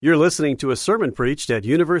You're listening to a sermon preached at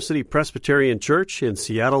University Presbyterian Church in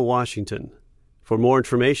Seattle, Washington. For more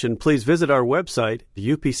information, please visit our website,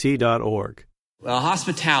 upc.org. Well,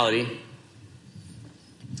 hospitality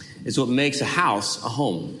is what makes a house a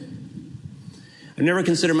home. I've never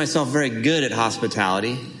considered myself very good at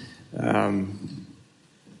hospitality. When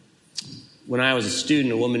I was a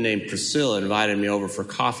student, a woman named Priscilla invited me over for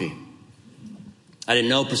coffee. I didn't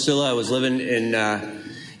know Priscilla. I was living in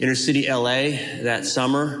inner city LA that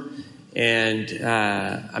summer, and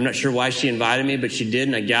I'm not sure why she invited me, but she did,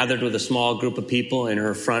 and I gathered with a small group of people in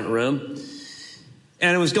her front room.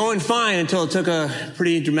 And it was going fine until it took a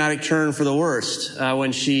pretty dramatic turn for the worst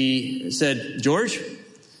when she said, "George,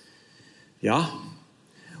 yeah,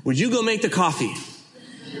 would you go make the coffee?"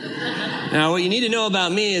 Now, what you need to know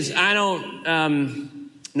about me is I don't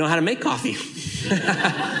know how to make coffee.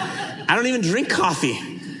 I don't even drink coffee.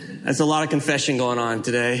 That's a lot of confession going on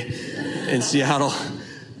today in Seattle.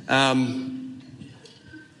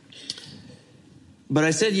 But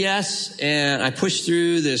I said yes, and I pushed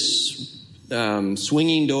through this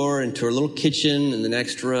swinging door into her little kitchen in the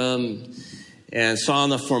next room and saw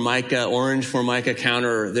on the orange Formica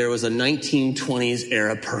counter, there was a 1920s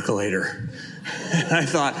era percolator. And I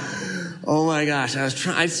thought, oh my gosh,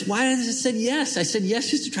 why did I say yes? I said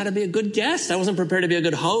yes just to try to be a good guest. I wasn't prepared to be a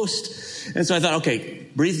good host. And so I thought, okay,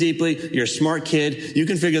 breathe deeply. You're a smart kid. You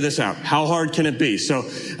can figure this out. How hard can it be? So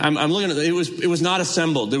I'm looking at it. It was not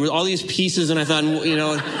assembled. There were all these pieces, and I thought,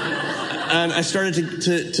 I started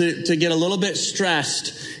to get a little bit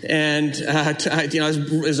stressed, and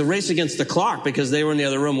it was a race against the clock because they were in the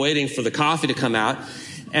other room waiting for the coffee to come out,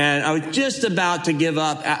 and I was just about to give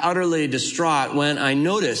up, utterly distraught, when I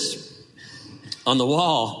noticed on the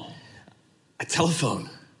wall a telephone.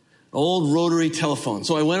 Old rotary telephone.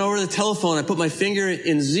 So I went over to the telephone, I put my finger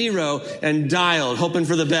in 0 and dialed, hoping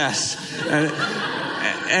for the best. And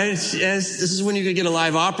this is when you could get a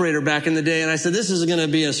live operator back in the day. And I said, this is going to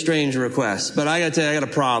be a strange request, but I got to tell you, I got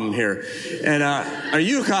a problem here. And are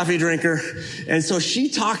you a coffee drinker? And so she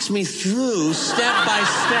talks me through step by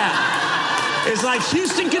step. It's like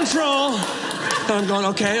Houston control. And I'm going,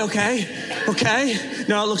 okay.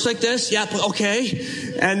 No, it looks like this. Yeah, okay.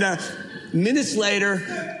 And minutes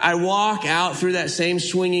later, I walk out through that same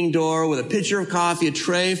swinging door with a pitcher of coffee, a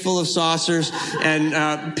tray full of saucers,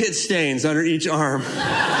 and pit stains under each arm.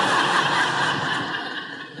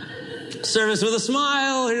 Service with a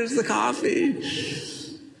smile. Here's the coffee.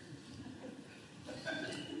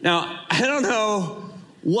 Now, I don't know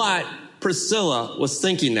what Priscilla was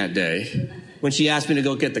thinking that day when she asked me to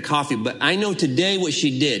go get the coffee, but I know today what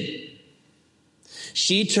she did.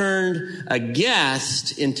 She turned a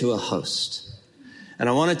guest into a host. And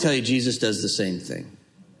I want to tell you, Jesus does the same thing.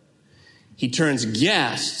 He turns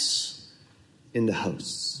guests into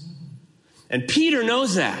hosts. And Peter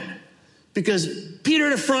knows that because Peter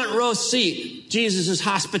had a front row seat, Jesus'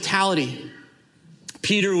 hospitality.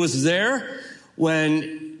 Peter was there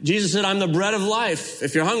when Jesus said, "I'm the bread of life.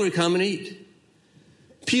 If you're hungry, come and eat."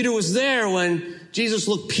 Peter was there when Jesus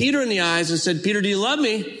looked Peter in the eyes and said, "Peter, do you love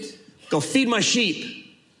me? Go feed my sheep."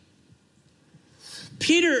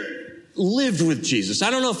 Peter lived with Jesus.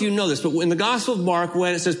 I don't know if you know this, but in the Gospel of Mark,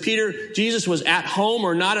 when it says Jesus was at home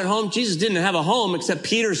or not at home, Jesus didn't have a home except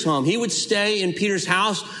Peter's home. He would stay in Peter's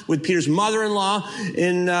house with Peter's mother-in-law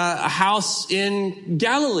in a house in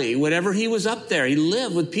Galilee. Whenever he was up there, he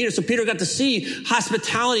lived with Peter. So Peter got to see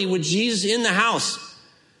hospitality with Jesus in the house.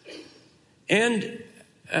 And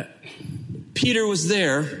Peter was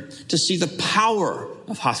there to see the power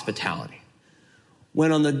of hospitality.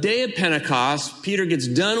 When on the day of Pentecost, Peter gets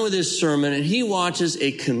done with his sermon and he watches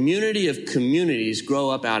a community of communities grow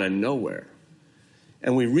up out of nowhere.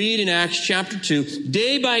 And we read in Acts chapter 2,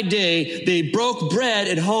 day by day, they broke bread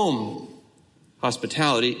at home.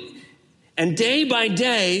 Hospitality. And day by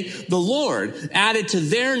day, the Lord added to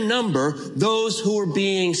their number those who were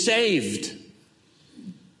being saved.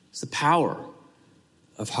 It's the power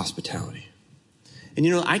of hospitality. And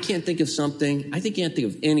I can't think of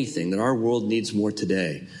anything that our world needs more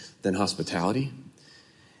today than hospitality.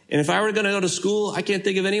 And if I were going to go to school, I can't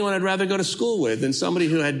think of anyone I'd rather go to school with than somebody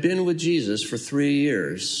who had been with Jesus for 3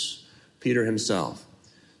 years, Peter himself.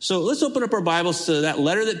 So let's open up our Bibles to that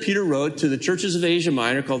letter that Peter wrote to the churches of Asia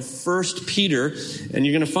Minor called 1 Peter. And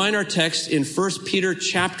you're going to find our text in 1 Peter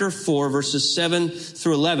chapter 4, verses 7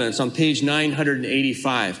 through 11. It's on page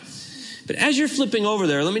 985. But as you're flipping over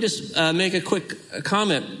there, let me just make a quick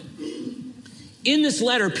comment. In this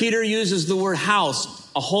letter, Peter uses the word house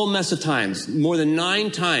a whole mess of times. More than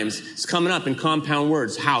 9 times it's coming up in compound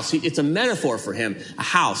words, house. It's a metaphor for him, a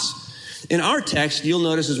house. In our text, you'll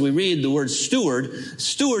notice as we read the word steward,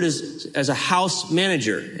 steward is as a house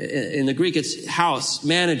manager. In the Greek, it's house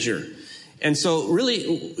manager. And so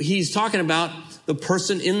really, he's talking about the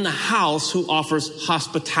person in the house who offers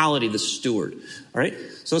hospitality, the steward. All right?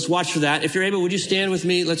 So let's watch for that. If you're able, would you stand with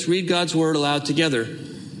me? Let's read God's word aloud together.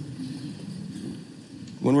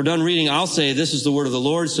 When we're done reading, I'll say, this is the word of the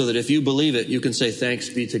Lord, so that if you believe it, you can say, thanks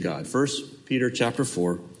be to God. 1 Peter chapter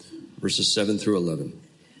 4, verses 7 through 11.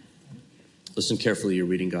 Listen carefully, you're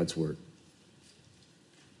reading God's word.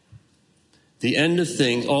 The end of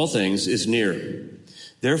all things is near.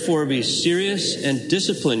 Therefore be serious and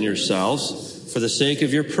discipline yourselves for the sake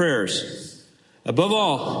of your prayers. Above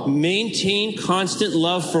all, maintain constant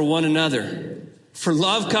love for one another, for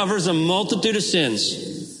love covers a multitude of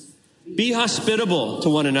sins. Be hospitable to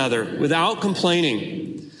one another without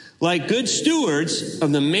complaining. Like good stewards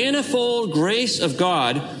of the manifold grace of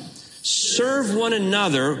God, serve one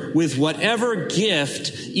another with whatever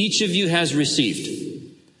gift each of you has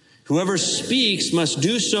received. Whoever speaks must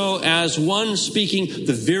do so as one speaking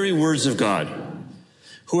the very words of God.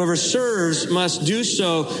 Whoever serves must do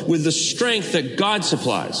so with the strength that God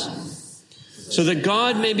supplies, so that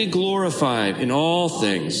God may be glorified in all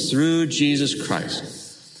things through Jesus Christ.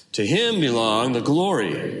 To him belong the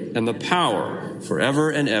glory and the power forever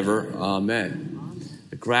and ever. Amen.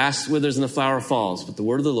 The grass withers and the flower falls, but the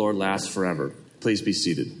word of the Lord lasts forever. Please be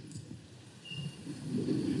seated.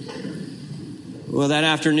 Well, that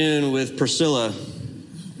afternoon with Priscilla,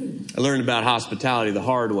 I learned about hospitality the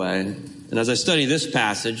hard way. And as I study this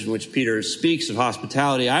passage in which Peter speaks of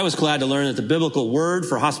hospitality, I was glad to learn that the biblical word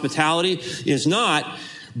for hospitality is not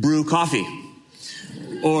brew coffee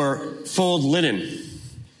or fold linen.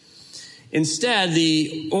 Instead,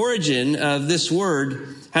 the origin of this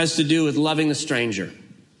word has to do with loving the stranger.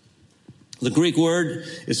 The Greek word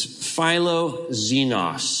is philoxenos.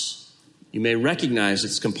 You may recognize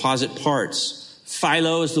its composite parts.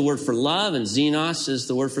 Philo is the word for love, and xenos is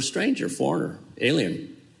the word for stranger, foreigner,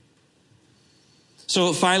 alien.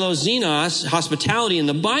 So philoxenos, hospitality in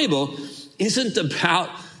the Bible, isn't about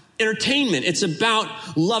entertainment. It's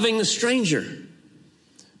about loving the stranger,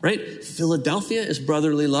 right? Philadelphia is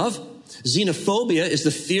brotherly love. Xenophobia is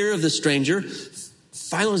the fear of the stranger.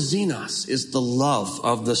 Philoxenos is the love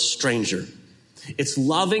of the stranger. It's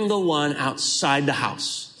loving the one outside the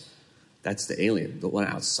house. That's the alien, the one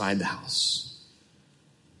outside the house.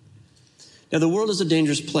 Now, the world is a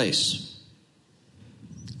dangerous place.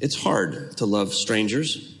 It's hard to love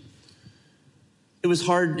strangers. It was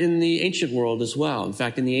hard in the ancient world as well. In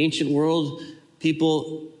fact, in the ancient world,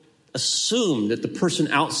 people assumed that the person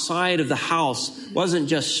outside of the house wasn't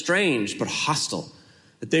just strange, but hostile,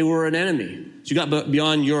 that they were an enemy. So you got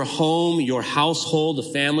beyond your home, your household,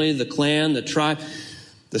 the family, the clan, the tribe,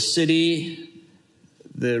 the city,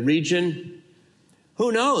 the region.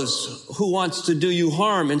 Who knows who wants to do you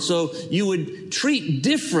harm? And so you would treat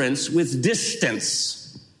difference with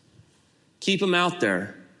distance. Keep them out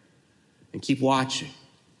there and keep watching.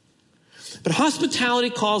 But hospitality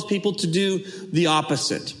calls people to do the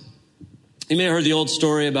opposite. You may have heard the old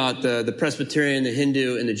story about the Presbyterian, the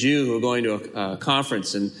Hindu, and the Jew who are going to a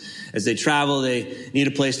conference. And as they travel, they need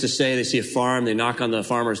a place to stay. They see a farm. They knock on the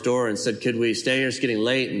farmer's door and said, could we stay here? It's getting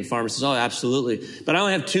late. And the farmer says, oh, absolutely. But I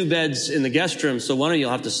only have 2 beds in the guest room, so one of you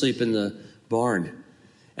will have to sleep in the barn.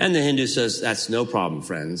 And the Hindu says, that's no problem,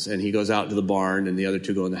 friends. And he goes out to the barn, and the other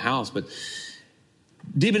 2 go in the house. But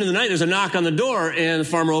deep into the night, there's a knock on the door, and the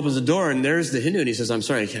farmer opens the door, and there's the Hindu. And he says, I'm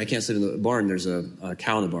sorry, I can't sleep in the barn. There's a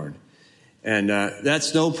cow in the barn. And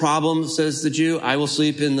that's no problem, says the Jew. I will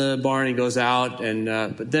sleep in the barn. He goes out, and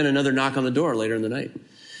but then another knock on the door later in the night.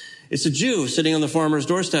 It's a Jew sitting on the farmer's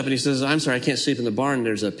doorstep, and he says, I'm sorry, I can't sleep in the barn.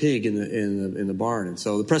 There's a pig in the barn. And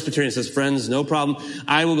so the Presbyterian says, friends, no problem.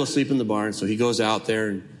 I will go sleep in the barn. So he goes out there,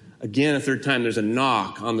 and again, a third time, there's a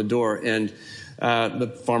knock on the door, and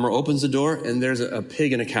the farmer opens the door, and there's a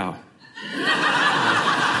pig and a cow.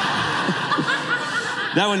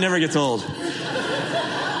 That one never gets old.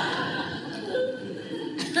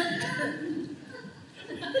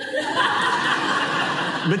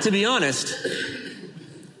 But to be honest,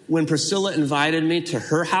 when Priscilla invited me to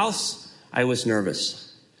her house, I was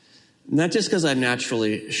nervous. Not just because I'm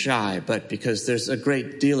naturally shy, but because there's a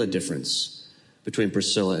great deal of difference between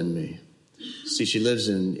Priscilla and me. See, she lives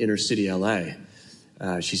in inner city LA.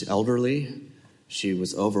 She's elderly. She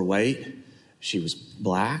was overweight. She was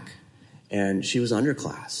black. And she was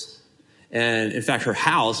underclass. And in fact, her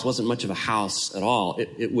house wasn't much of a house at all.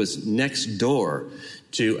 It was next door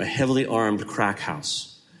to a heavily armed crack house.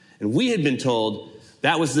 And we had been told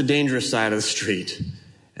that was the dangerous side of the street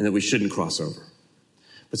and that we shouldn't cross over.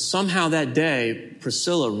 But somehow that day,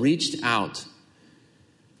 Priscilla reached out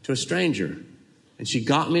to a stranger, and she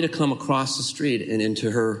got me to come across the street and into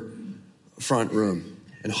her front room.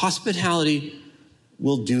 And hospitality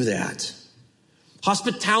will do that.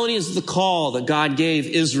 Hospitality is the call that God gave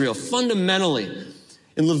Israel fundamentally.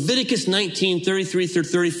 In Leviticus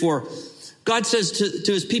 19:33-34, God says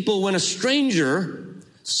to his people, when a stranger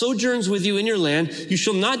sojourns with you in your land, you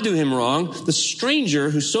shall not do him wrong. The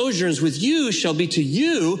stranger who sojourns with you shall be to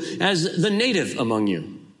you as the native among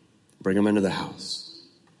you. Bring him into the house.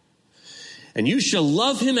 And you shall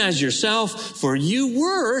love him as yourself, for you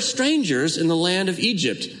were strangers in the land of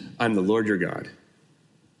Egypt. I'm the Lord your God.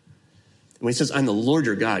 And when he says, I'm the Lord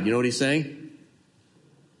your God, you know what he's saying?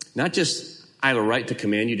 Not just, I have a right to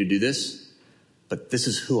command you to do this, but this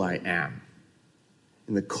is who I am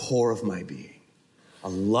in the core of my being. A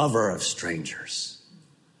lover of strangers,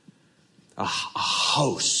 a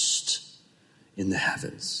host in the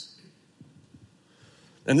heavens.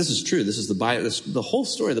 And this is true. This is the Bible, the whole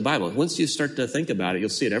story of the Bible. Once you start to think about it, you'll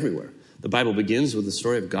see it everywhere. The Bible begins with the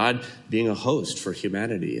story of God being a host for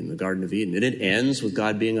humanity in the Garden of Eden. And it ends with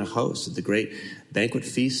God being a host at the great banquet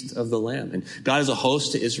feast of the Lamb. And God is a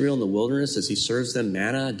host to Israel in the wilderness as he serves them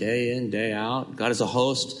manna day in, day out. God is a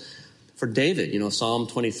host for David, Psalm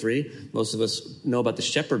 23, most of us know about the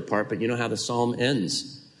shepherd part, but you know how the psalm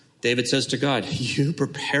ends. David says to God, you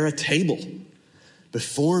prepare a table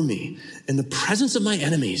before me in the presence of my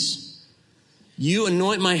enemies. You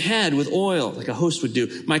anoint my head with oil like a host would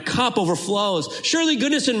do. My cup overflows. Surely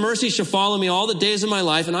goodness and mercy shall follow me all the days of my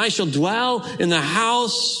life, and I shall dwell in the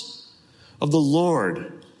house of the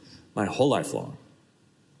Lord my whole life long.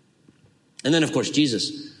 And then, of course,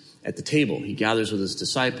 Jesus at the table, he gathers with his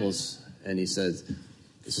disciples, and he says,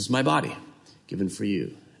 this is my body given for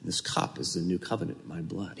you. And this cup is the new covenant, my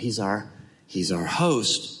blood. He's our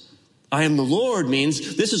host. I am the Lord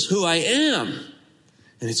means this is who I am.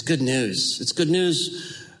 And it's good news. It's good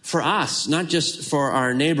news for us, not just for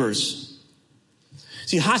our neighbors.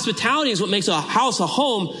 See, hospitality is what makes a house a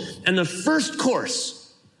home. And the first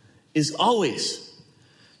course is always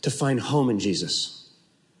to find home in Jesus.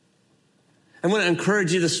 I want to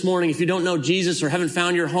encourage you this morning, if you don't know Jesus or haven't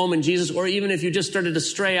found your home in Jesus, or even if you just started to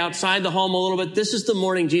stray outside the home a little bit, this is the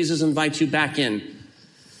morning Jesus invites you back in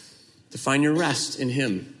to find your rest in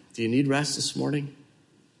him. Do you need rest this morning?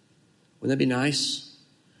 Wouldn't that be nice?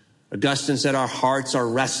 Augustine said, our hearts are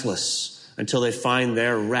restless until they find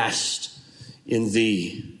their rest in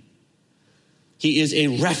thee. He is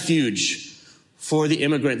a refuge for the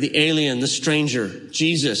immigrant, the alien, the stranger.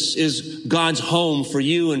 Jesus is God's home for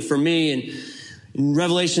you and for me. And in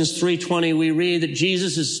Revelations 3:20, we read that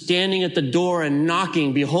Jesus is standing at the door and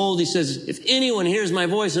knocking. Behold, he says, if anyone hears my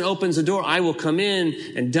voice and opens the door, I will come in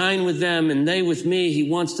and dine with them and they with me. He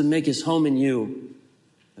wants to make his home in you.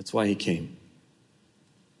 That's why he came.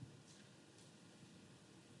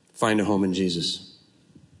 Find a home in Jesus.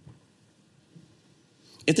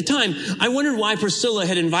 At the time, I wondered why Priscilla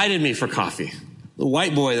had invited me for coffee. The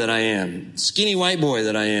white boy that I am, skinny white boy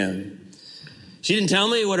that I am. She didn't tell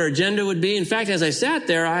me what her agenda would be. In fact, as I sat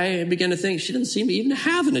there, I began to think she didn't seem to even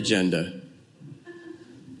have an agenda.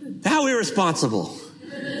 How irresponsible.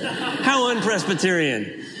 How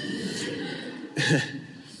un-Presbyterian.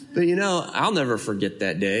 But I'll never forget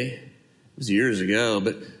that day. It was years ago,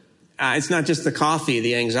 but it's not just the coffee,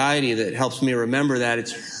 the anxiety that helps me remember that.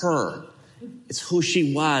 It's her. It's who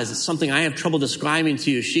she was. It's something I have trouble describing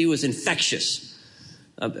to you. She was infectious.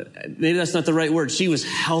 Maybe that's not the right word. She was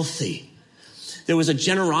healthy. There was a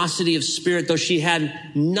generosity of spirit, though she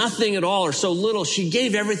had nothing at all or so little. She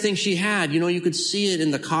gave everything she had. You could see it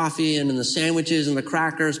in the coffee and in the sandwiches and the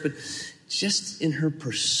crackers, but just in her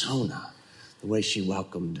persona, the way she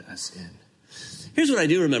welcomed us in. Here's what I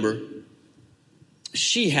do remember.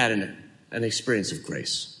 She had an experience of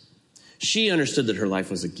grace. She understood that her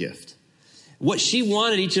life was a gift. What she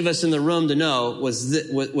wanted each of us in the room to know was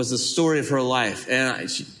the story of her life. And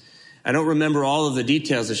I don't remember all of the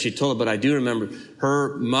details that she told, but I do remember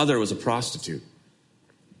her mother was a prostitute.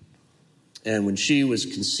 And when she was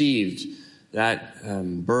conceived, that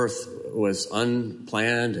birth was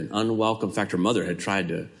unplanned and unwelcome. In fact, her mother had tried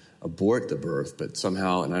to abort the birth, but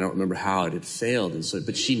somehow, and I don't remember how, it had failed.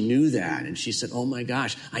 But she knew that, and she said, oh my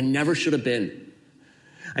gosh, I never should have been.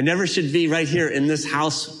 I never should be right here in this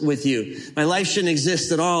house with you. My life shouldn't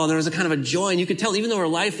exist at all. And there was a kind of a joy, and you could tell, even though her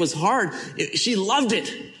life was hard, she loved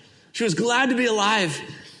it. She was glad to be alive.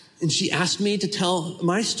 And she asked me to tell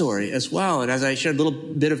my story as well. And as I shared a little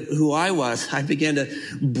bit of who I was, I began to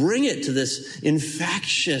bring it to this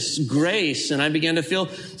infectious grace. And I began to feel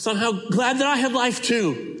somehow glad that I had life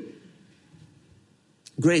too.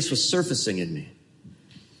 Grace was surfacing in me.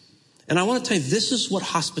 And I want to tell you, this is what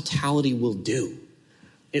hospitality will do.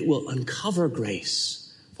 It will uncover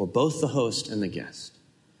grace for both the host and the guest.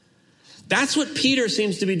 That's what Peter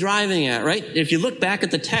seems to be driving at, right? If you look back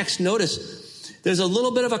at the text, notice there's a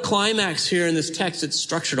little bit of a climax here in this text. It's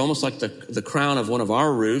structured almost like the crown of one of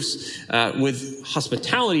our roofs, with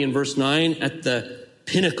hospitality in verse 9 at the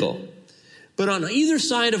pinnacle. But on either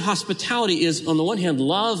side of hospitality is, on the one hand,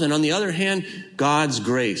 love, and on the other hand, God's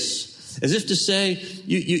grace. As if to say,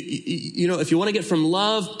 you know, if you want to get from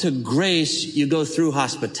love to grace, you go through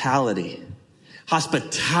hospitality.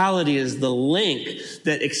 Hospitality is the link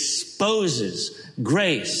that exposes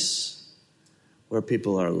grace where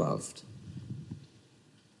people are loved.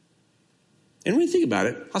 And when you think about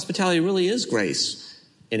it, hospitality really is grace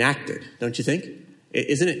enacted, don't you think?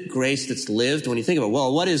 Isn't it grace that's lived? When you think about,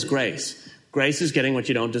 well, what is grace? Grace is getting what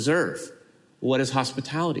you don't deserve. What is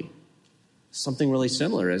hospitality? Something really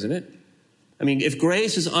similar, isn't it? I mean, if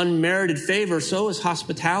grace is unmerited favor, so is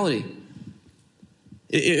hospitality.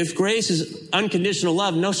 If grace is unconditional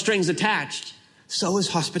love, no strings attached, so is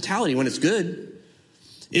hospitality when it's good.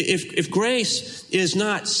 If grace is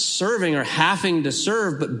not serving or having to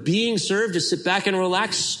serve, but being served to sit back and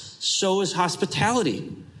relax, so is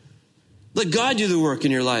hospitality. Let God do the work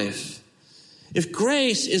in your life. If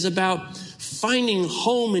grace is about finding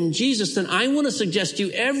home in Jesus, then I want to suggest to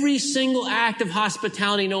you every single act of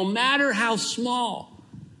hospitality, no matter how small,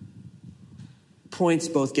 points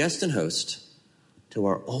both guest and host to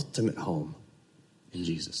our ultimate home in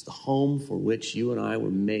Jesus, the home for which you and I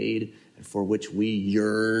were made and for which we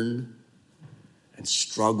yearn and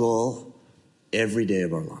struggle every day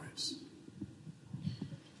of our lives.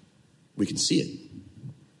 We can see it.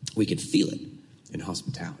 We can feel it in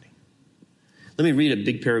hospitality. Let me read a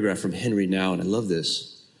big paragraph from Henry Nouwen, and I love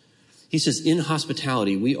this. He says, in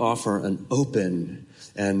hospitality, we offer an open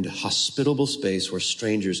and hospitable space where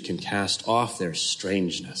strangers can cast off their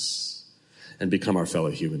strangeness and become our fellow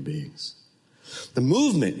human beings. The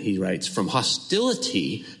movement, he writes, from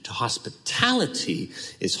hostility to hospitality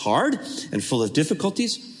is hard and full of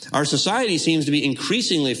difficulties. Our society seems to be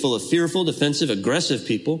increasingly full of fearful, defensive, aggressive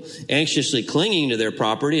people, anxiously clinging to their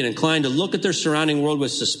property and inclined to look at their surrounding world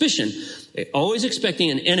with suspicion, always expecting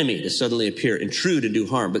an enemy to suddenly appear, intrude, and do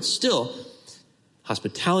harm. But still,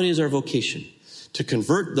 hospitality is our vocation, to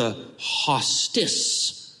convert the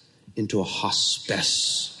hostis into a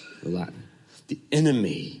hospes, in Latin, the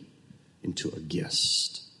enemy into a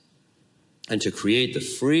guest, and to create the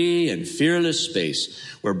free and fearless space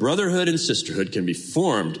where brotherhood and sisterhood can be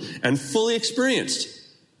formed and fully experienced.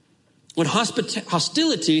 When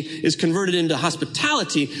hostility is converted into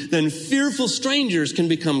hospitality, then fearful strangers can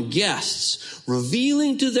become guests,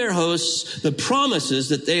 revealing to their hosts the promises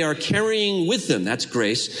that they are carrying with them. That's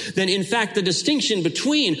grace. Then, in fact, the distinction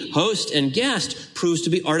between host and guest proves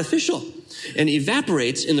to be artificial and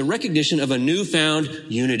evaporates in the recognition of a newfound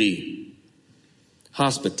unity.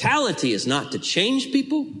 Hospitality is not to change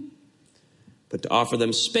people, but to offer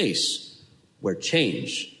them space where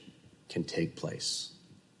change can take place.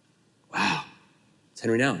 Wow. It's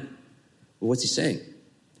Henry Nouwen. Well, what's he saying?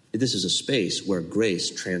 This is a space where grace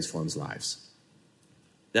transforms lives.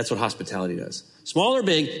 That's what hospitality does. Small or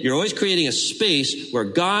big, you're always creating a space where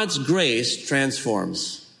God's grace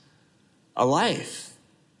transforms a life.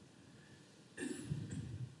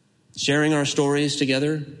 Sharing our stories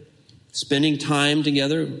together, spending time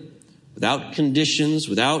together without conditions,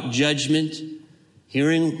 without judgment,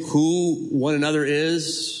 hearing who one another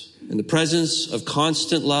is in the presence of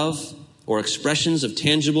constant love or expressions of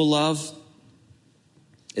tangible love.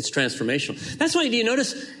 It's transformational. That's why, do you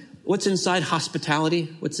notice what's inside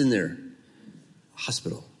hospitality? What's in there?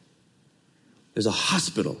 Hospital. There's a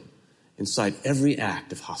hospital inside every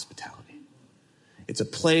act of hospitality. It's a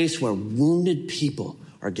place where wounded people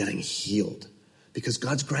are getting healed because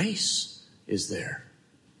God's grace is there.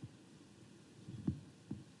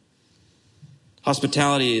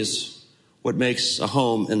 Hospitality is what makes a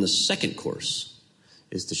home, and the second course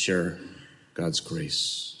is to share God's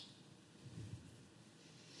grace.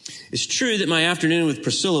 It's true that my afternoon with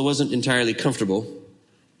Priscilla wasn't entirely comfortable.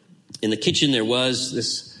 In the kitchen, there was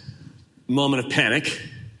this moment of panic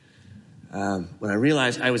when I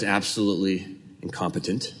realized I was absolutely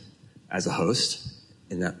incompetent as a host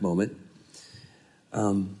in that moment.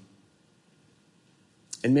 And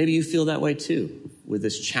maybe you feel that way too with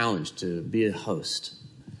this challenge to be a host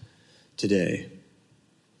today.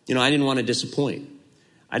 You know, I didn't want to disappoint.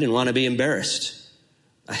 I didn't want to be embarrassed.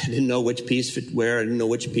 I didn't know which piece fit where. I didn't know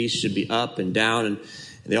which piece should be up and down. And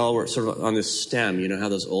they all were sort of on this stem, you know how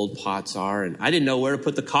those old pots are. And I didn't know where to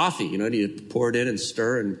put the coffee. You know, do you pour it in and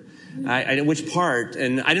stir? And Which part?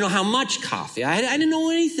 And I didn't know how much coffee. I didn't know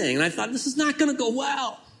anything. And I thought, this is not going to go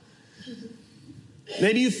well.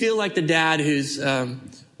 Maybe you feel like the dad who's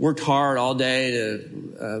worked hard all day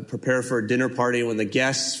to prepare for a dinner party. When the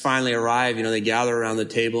guests finally arrive, they gather around the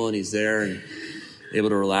table and he's there and able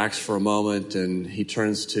to relax for a moment. And he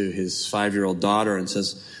turns to his 5-year-old daughter and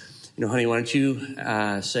says, honey, why don't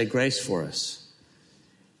you say grace for us?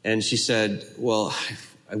 And she said, well,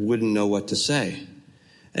 I wouldn't know what to say.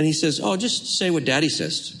 And he says, oh, just say what Daddy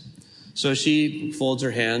says. So she folds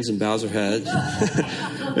her hands and bows her head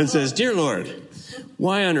and says, Dear Lord,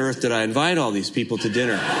 why on earth did I invite all these people to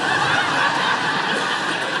dinner?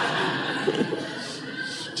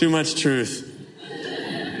 Too much truth.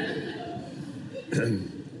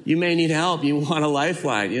 You may need help. You want a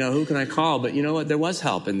lifeline. Who can I call? But you know what? There was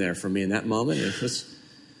help in there for me in that moment. It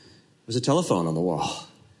was a telephone on the wall.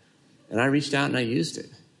 And I reached out and I used it.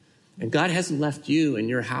 And God hasn't left you in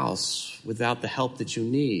your house without the help that you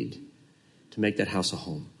need to make that house a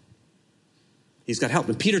home. He's got help.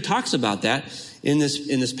 And Peter talks about that in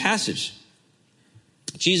this passage.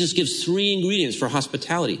 Jesus gives 3 ingredients for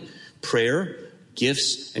hospitality: prayer,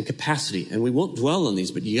 gifts, and capacity. And we won't dwell on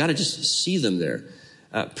these, but you got to just see them there.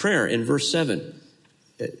 Prayer in verse 7.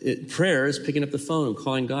 Prayer is picking up the phone and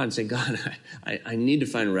calling God and saying, God, I need to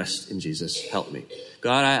find rest in Jesus. Help me.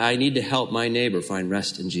 God, I need to help my neighbor find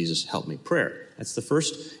rest in Jesus. Help me. Prayer. That's the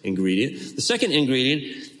first ingredient. The second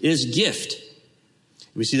ingredient is gift.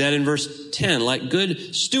 We see that in verse 10, like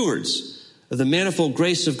good stewards of the manifold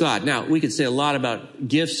grace of God. Now, we could say a lot about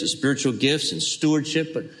gifts, spiritual gifts and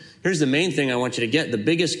stewardship, but here's the main thing I want you to get. The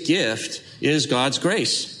biggest gift is God's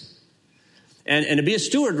grace. And to be a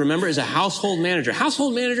steward, remember, is a household manager.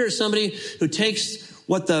 Household manager is somebody who takes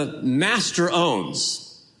what the master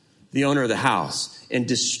owns, the owner of the house, and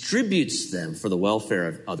distributes them for the welfare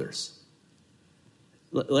of others.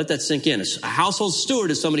 Let that sink in. A household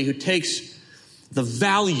steward is somebody who takes the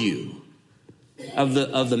value of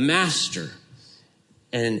the master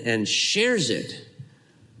and shares it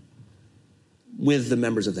with the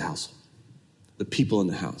members of the household, the people in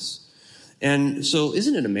the house. And so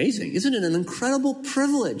isn't it amazing? Isn't it an incredible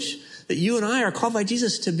privilege that you and I are called by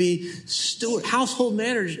Jesus to be household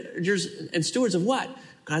managers and stewards of what?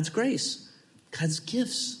 God's grace, God's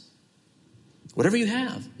gifts. Whatever you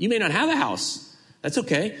have. You may not have a house. That's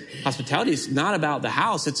okay. Hospitality is not about the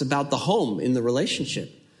house. It's about the home in the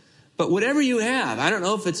relationship. But whatever you have, I don't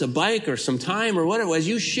know if it's a bike or some time or whatever, as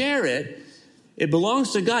you share it, it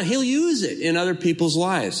belongs to God. He'll use it in other people's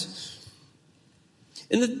lives.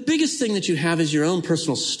 And the biggest thing that you have is your own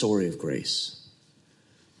personal story of grace.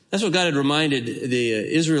 That's what God had reminded the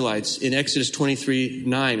Israelites in Exodus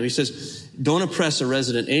 23:9. He says, don't oppress a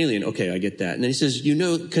resident alien. Okay, I get that. And then he says,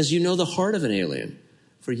 because you know the heart of an alien,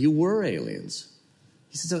 for you were aliens.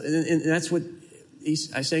 He says, and that's what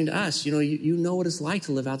he's saying to us. You know what it's like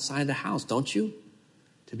to live outside the house, don't you?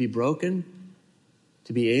 To be broken,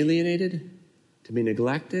 to be alienated, to be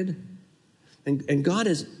neglected. And God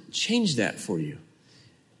has changed that for you.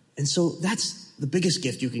 And so that's the biggest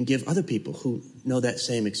gift you can give other people who know that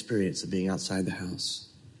same experience of being outside the house.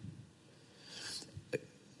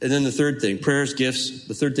 And then the third thing, prayers, gifts,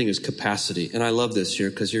 the third thing is capacity. And I love this here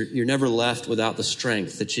because you're never left without the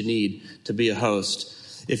strength that you need to be a host.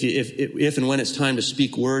 If and when it's time to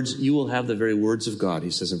speak words, you will have the very words of God,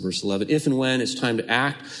 he says in verse 11. If and when it's time to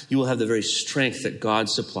act, you will have the very strength that God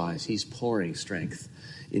supplies. He's pouring strength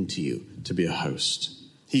into you to be a host.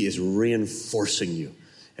 He is reinforcing you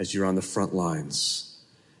as you're on the front lines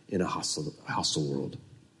in a hostile world.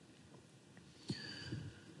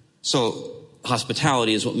 So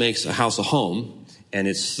hospitality is what makes a house a home, and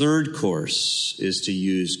its third course is to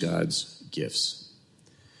use God's gifts.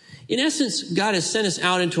 In essence, God has sent us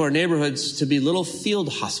out into our neighborhoods to be little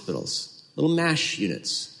field hospitals, little MASH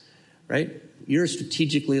units, right? You're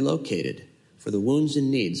strategically located for the wounds and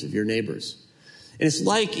needs of your neighbors. And it's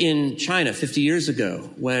like in China 50 years ago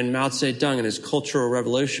when Mao Zedong and his Cultural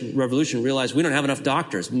Revolution realized we don't have enough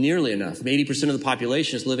doctors, nearly enough. 80% of the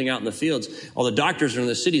population is living out in the fields. All the doctors are in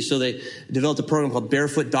the city, so they developed a program called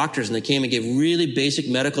Barefoot Doctors, and they came and gave really basic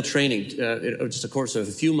medical training, just a course of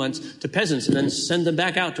a few months, to peasants, and then send them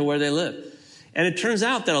back out to where they live. And it turns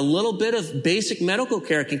out that a little bit of basic medical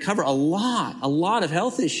care can cover a lot of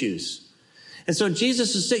health issues. And so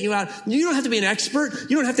Jesus has sent you out. You don't have to be an expert.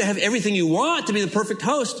 You don't have to have everything you want to be the perfect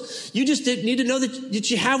host. You just need to know that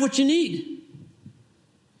you have what you need.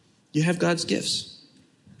 You have God's gifts.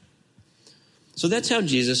 So that's how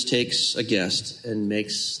Jesus takes a guest and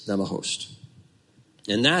makes them a host.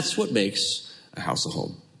 And that's what makes a house a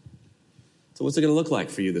home. So what's it going to look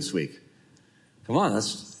like for you this week? Come on,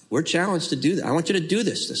 let's We're challenged to do that. I want you to do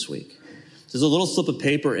this week. There's a little slip of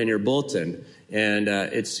paper in your bulletin, and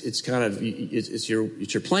it's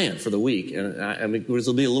your plan for the week. And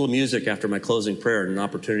there'll be a little music after my closing prayer and an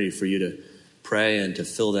opportunity for you to pray and to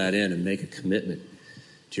fill that in and make a commitment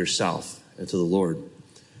to yourself and to the Lord.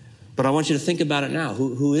 But I want you to think about it now.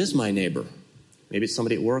 Who is my neighbor? Maybe it's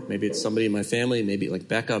somebody at work. Maybe it's somebody in my family. Maybe like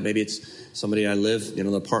Becca. Maybe it's somebody I live in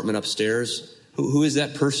an apartment upstairs. Who is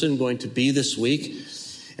that person going to be this week?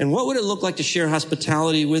 And what would it look like to share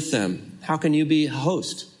hospitality with them? How can you be a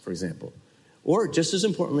host, for example? Or just as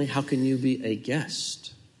importantly, how can you be a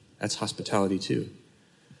guest? That's hospitality too.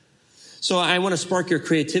 So I want to spark your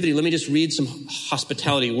creativity. Let me just read some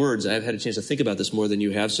hospitality words. I've had a chance to think about this more than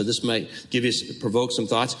you have, so this might provoke some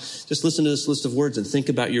thoughts. Just listen to this list of words and think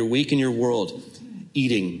about your week and your world.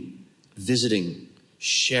 Eating, visiting,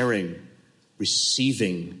 sharing,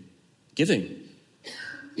 receiving, giving,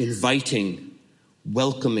 inviting,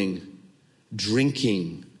 welcoming,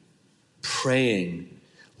 drinking, praying,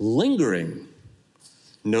 lingering,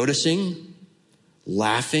 noticing,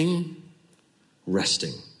 laughing,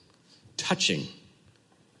 resting, touching,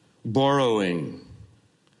 borrowing,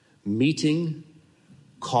 meeting,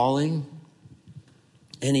 calling.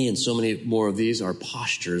 Any and so many more of these are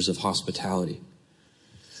postures of hospitality.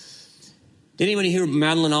 Did anybody hear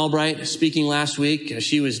Madeleine Albright speaking last week?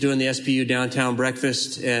 She was doing the SPU downtown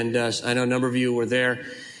breakfast, and I know a number of you were there.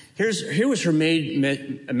 Here was her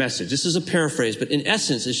message. This is a paraphrase, but in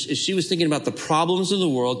essence, as she was thinking about the problems of the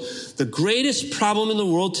world, the greatest problem in the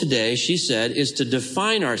world today, she said, is to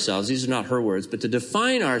define ourselves. These are not her words, but to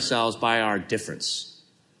define ourselves by our difference.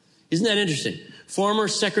 Isn't that interesting? Former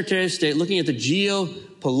Secretary of State looking at the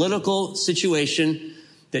geopolitical situation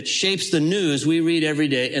that shapes the news we read every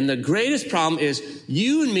day. And the greatest problem is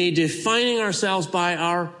you and me defining ourselves by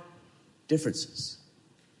our differences.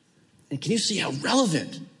 And can you see how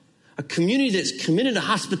relevant a community that's committed to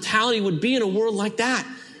hospitality would be in a world like that?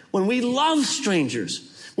 When we love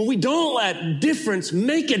strangers, when we don't let difference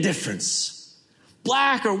make a difference.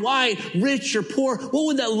 Black or white, rich or poor, what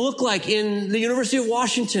would that look like in the University of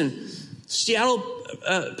Washington, Seattle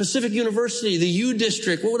Pacific University, the U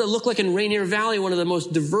District? What would it look like in Rainier Valley, one of the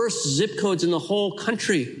most diverse zip codes in the whole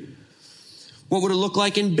country? What would it look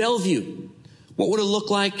like in Bellevue? What would it look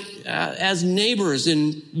like as neighbors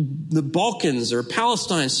in the Balkans or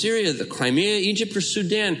Palestine, Syria, the Crimea, Egypt, or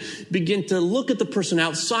Sudan begin to look at the person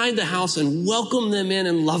outside the house and welcome them in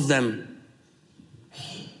and love them?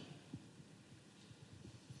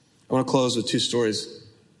 I want to close with two stories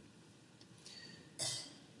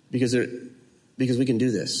because we can do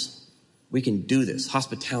this. We can do this.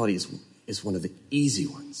 Hospitality is one of the easy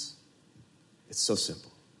ones. It's so simple.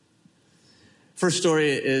 First story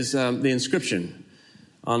is the inscription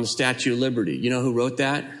on the Statue of Liberty. You know who wrote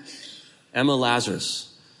that? Emma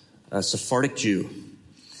Lazarus, a Sephardic Jew.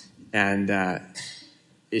 And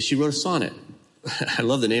she wrote a sonnet. I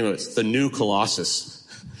love the name of it. It's The New Colossus.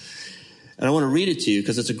 And I want to read it to you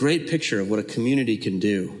because it's a great picture of what a community can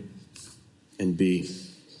do and be.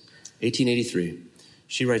 1883.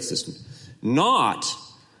 She writes this: not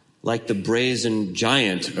like the brazen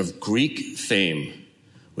giant of Greek fame,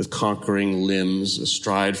 with conquering limbs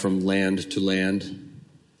astride from land to land.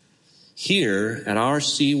 Here, at our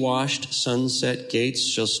sea-washed sunset gates,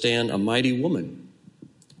 shall stand a mighty woman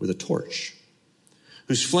with a torch,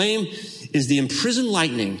 whose flame is the imprisoned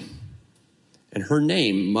lightning, and her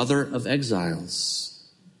name, Mother of Exiles.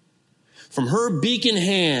 From her beacon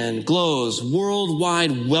hand glows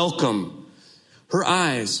worldwide welcome, her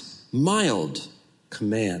eyes mild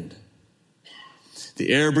command.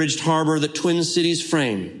 The air-bridged harbor that twin cities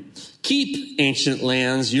frame. Keep, ancient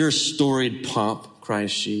lands, your storied pomp,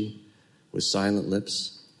 cries she with silent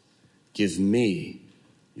lips. Give me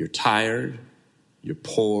your tired, your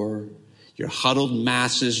poor, your huddled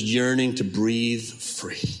masses yearning to breathe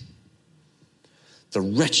free. The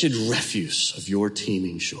wretched refuse of your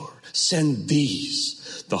teeming shore. Send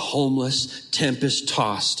these, the homeless,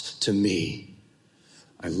 tempest-tossed, to me.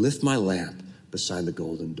 I lift my lamp beside the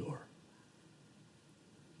golden door.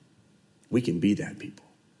 We can be that people.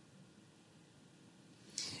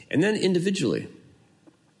 And then individually,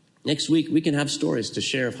 next week we can have stories to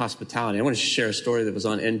share of hospitality. I want to share a story that was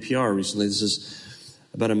on NPR recently. This is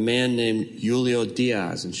about a man named Julio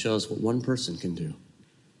Diaz and shows what one person can do.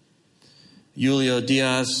 Julio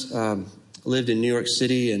Diaz lived in New York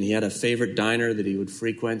City, and he had a favorite diner that he would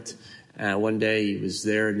frequent. One day he was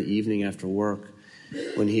there in the evening after work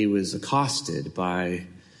when he was accosted by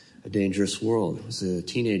a dangerous world. It was a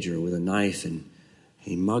teenager with a knife, and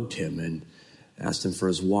he mugged him and asked him for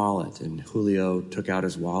his wallet. And Julio took out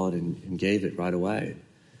his wallet and gave it right away.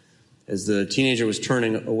 As the teenager was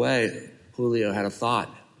turning away, Julio had a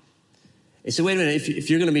thought. He said, wait a minute, if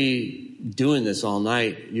you're going to be doing this all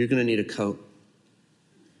night, you're going to need a coat.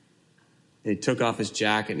 And he took off his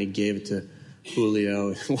jacket and he gave it to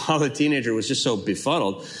Julio. While the teenager was just so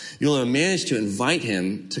befuddled, Julio managed to invite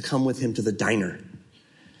him to come with him to the diner.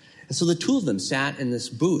 And so the two of them sat in this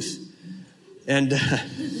booth. And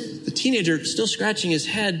the teenager, still scratching his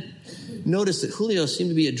head, noticed that Julio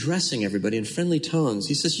seemed to be addressing everybody in friendly tones.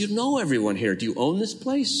 He says, you know everyone here. Do you own this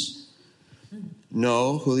place?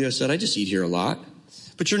 No, Julio said, I just eat here a lot.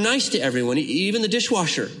 But you're nice to everyone, even the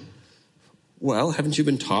dishwasher. Well, haven't you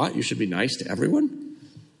been taught you should be nice to everyone?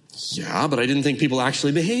 Yeah, but I didn't think people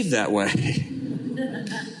actually behaved that way.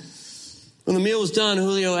 When the meal was done,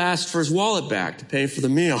 Julio asked for his wallet back to pay for the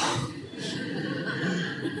meal.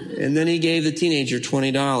 And then he gave the teenager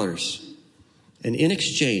 $20. And in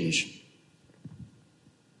exchange,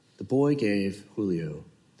 the boy gave Julio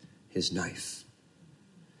his knife.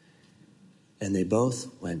 And they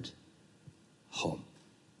both went home.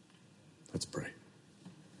 Let's pray.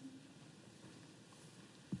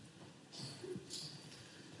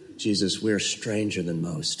 Jesus, we're stranger than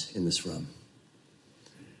most in this room.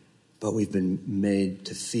 But we've been made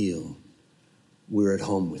to feel we're at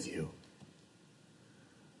home with you.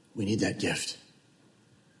 We need that gift.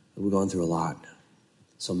 We're going through a lot.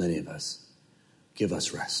 So many of us. Give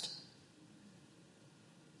us rest.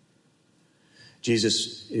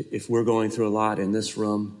 Jesus, if we're going through a lot in this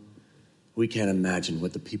room, we can't imagine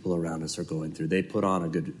what the people around us are going through. They put on a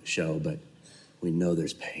good show, but we know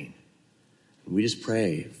there's pain. And we just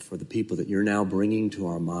pray for the people that you're now bringing to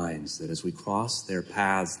our minds, that as we cross their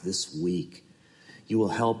paths this week, you will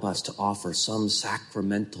help us to offer some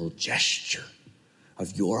sacramental gesture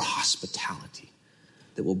of your hospitality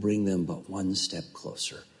that will bring them but one step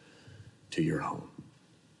closer to your home.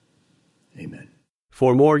 Amen.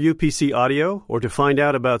 For more UPC audio or to find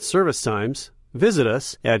out about service times, visit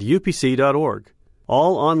us at upc.org.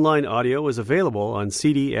 All online audio is available on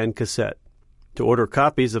CD and cassette. To order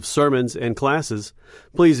copies of sermons and classes,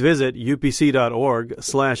 please visit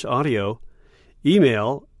upc.org/audio,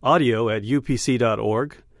 email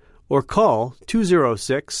audio@upc.org, or call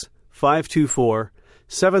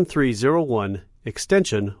 206-524-7301,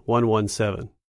 extension 117.